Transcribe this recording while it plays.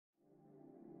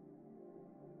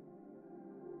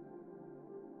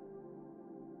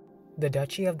The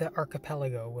Duchy of the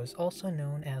Archipelago was also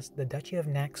known as the Duchy of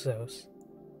Naxos,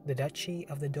 the Duchy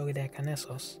of the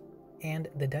Doukas, and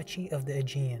the Duchy of the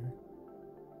Aegean.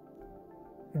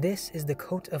 This is the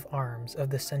coat of arms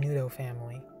of the Sanudo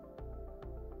family.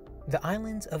 The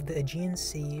islands of the Aegean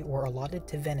Sea were allotted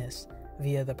to Venice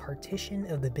via the partition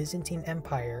of the Byzantine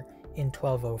Empire in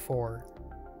 1204.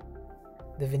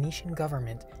 The Venetian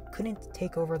government couldn't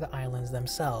take over the islands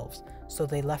themselves, so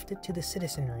they left it to the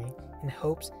citizenry in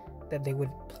hopes that they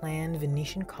would plan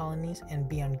Venetian colonies and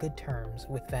be on good terms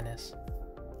with Venice.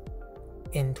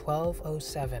 In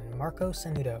 1207, Marco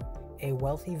Sanudo, a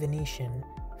wealthy Venetian,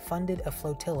 funded a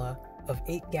flotilla of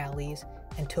 8 galleys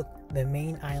and took the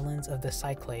main islands of the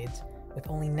Cyclades, with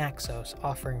only Naxos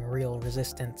offering real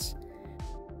resistance.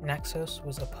 Naxos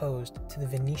was opposed to the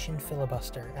Venetian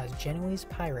filibuster as Genoese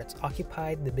pirates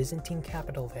occupied the Byzantine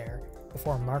capital there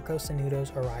before Marco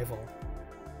Sanudo's arrival.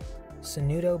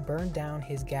 Sanudo burned down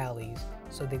his galleys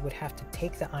so they would have to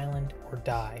take the island or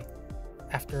die.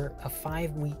 After a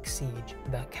 5-week siege,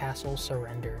 the castle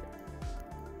surrendered.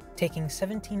 Taking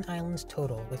 17 islands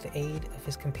total with the aid of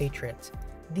his compatriots,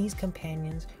 these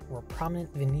companions were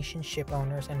prominent Venetian ship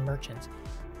owners and merchants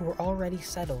who were already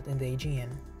settled in the Aegean,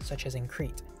 such as in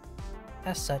Crete.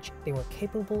 As such, they were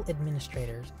capable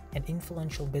administrators and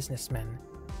influential businessmen.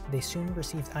 They soon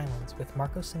received islands, with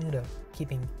Marco Sanudo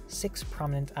keeping 6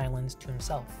 prominent islands to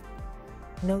himself.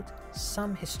 Note,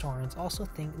 some historians also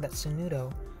think that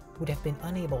Sanudo would have been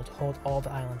unable to hold all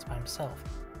the islands by himself,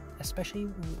 especially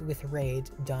with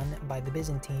raids done by the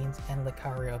Byzantines and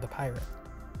Lucario the pirate.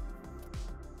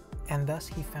 And thus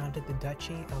he founded the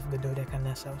Duchy of the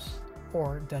Doukas,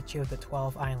 or Duchy of the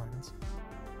 12 Islands,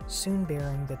 soon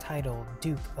bearing the title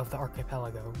Duke of the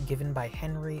Archipelago given by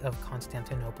Henry of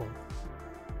Constantinople.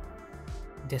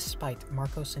 Despite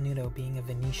Marco Sanudo being a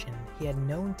Venetian, he had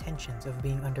no intentions of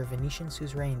being under Venetian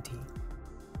suzerainty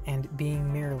and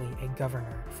being merely a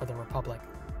governor for the Republic.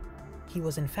 He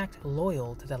was in fact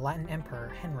loyal to the Latin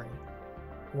Emperor Henry.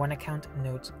 One account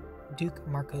notes Duke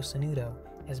Marco Sanudo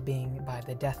as being by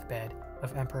the deathbed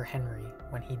of Emperor Henry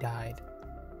when he died.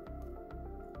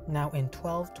 Now in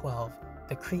 1212,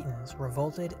 the Cretans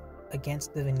revolted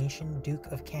against the Venetian Duke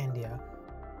of Candia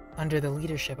under the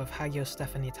leadership of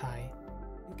Hagiostephaneti.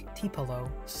 Duke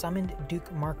Tipolo summoned Duke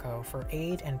Marco for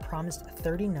aid and promised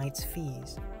 30 knights'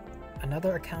 fees.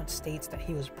 Another account states that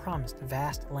he was promised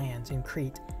vast lands in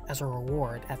Crete as a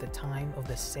reward at the time of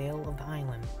the sale of the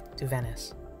island to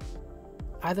Venice.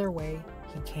 Either way,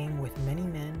 he came with many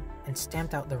men and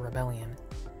stamped out the rebellion.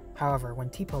 However, when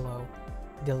Tipolo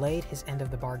delayed his end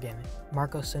of the bargain,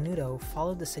 Marco Sanudo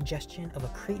followed the suggestion of a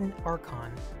Cretan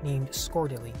archon named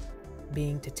Scordili,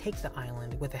 being to take the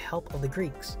island with the help of the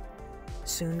Greeks.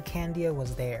 Soon Candia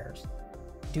was theirs.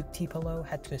 Duke Tipolo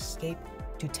had to escape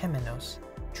to Temenos,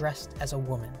 dressed as a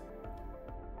woman.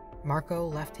 Marco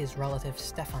left his relative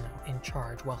Stefano in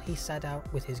charge while he set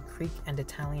out with his Greek and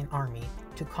Italian army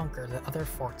to conquer the other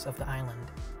forts of the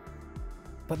island.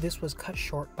 But this was cut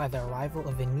short by the arrival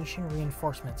of Venetian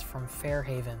reinforcements from fair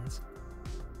havens.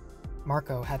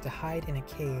 Marco had to hide in a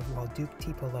cave while Duke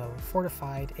Tipolo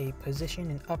fortified a position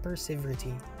in Upper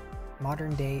Sivriti,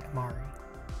 modern-day Amari.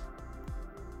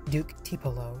 Duke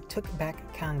Tipolo took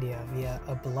back Candia via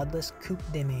a bloodless coup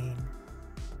de main,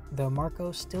 though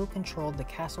Marco still controlled the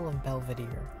castle of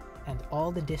Belvedere and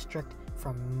all the district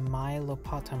from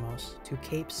Mylopotamos to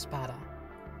Cape Spada.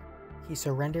 He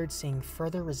surrendered, seeing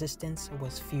further resistance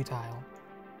was futile.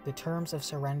 The terms of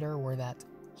surrender were that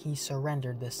he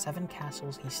surrendered the 7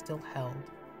 castles he still held,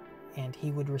 and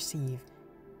he would receive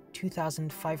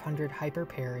 2,500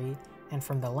 hyperperi, and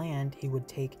from the land he would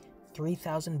take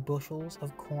 3,000 bushels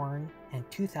of corn and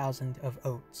 2,000 of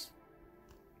oats.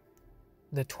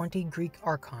 The 20 Greek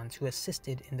archons who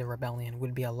assisted in the rebellion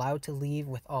would be allowed to leave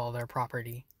with all their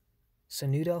property.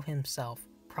 Sanudo himself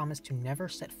promised to never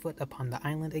set foot upon the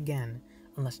island again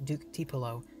unless Duke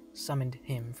Tipolo summoned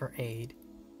him for aid.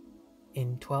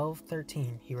 In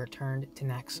 1213 he returned to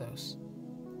Naxos.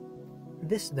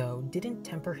 This, though, didn't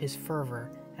temper his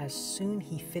fervor, as soon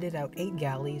he fitted out 8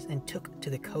 galleys and took to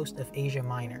the coast of Asia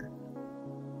Minor.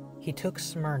 He took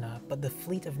Smyrna, but the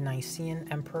fleet of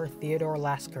Nicaean Emperor Theodore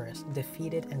Lascaris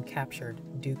defeated and captured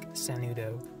Duke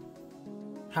Sanudo.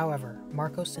 However,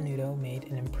 Marco Sanudo made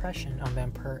an impression on the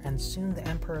emperor, and soon the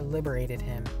emperor liberated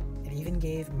him and even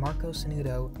gave Marco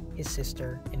Sanudo his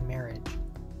sister in marriage.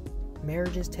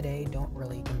 Marriages today don't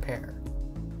really compare.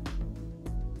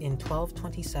 In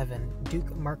 1227,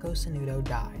 Duke Marco Sanudo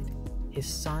died. His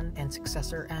son and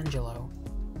successor Angelo,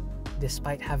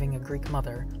 despite having a Greek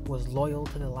mother, was loyal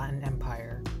to the Latin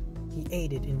Empire. He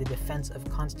aided in the defense of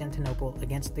Constantinople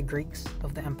against the Greeks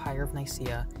of the Empire of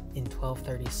Nicaea in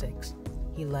 1236.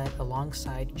 He led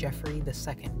alongside Geoffrey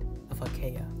II of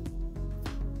Achaea.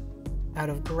 Out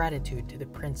of gratitude to the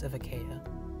Prince of Achaea,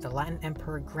 the Latin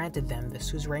Emperor granted them the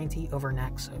suzerainty over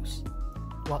Naxos.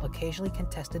 While occasionally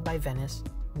contested by Venice,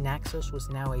 Naxos was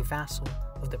now a vassal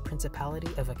of the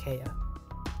Principality of Achaea.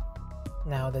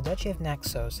 Now, the Duchy of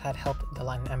Naxos had helped the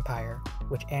Latin Empire,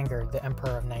 which angered the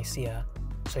Emperor of Nicaea,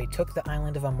 so he took the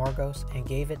island of Amorgos and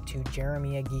gave it to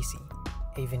Gisi,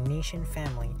 a Venetian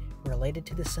family related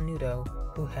to the Sanudo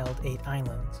who held 8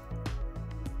 islands.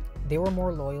 They were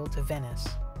more loyal to Venice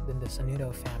than the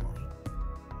Sanudo family.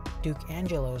 Duke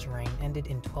Angelo's reign ended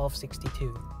in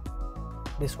 1262.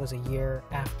 This was a year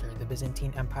after the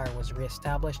Byzantine Empire was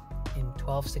re-established in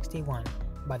 1261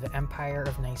 by the Empire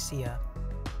of Nicaea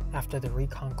after the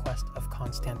reconquest of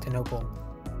Constantinople.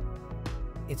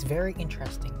 It's very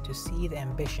interesting to see the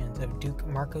ambitions of Duke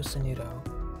Marco Sanudo,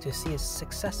 to see his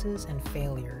successes and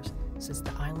failures, since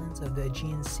the islands of the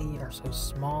Aegean Sea are so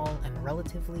small and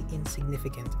relatively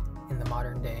insignificant in the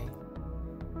modern day.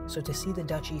 So to see the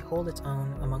duchy hold its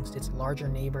own amongst its larger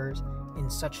neighbors in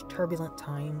such turbulent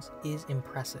times is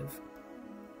impressive.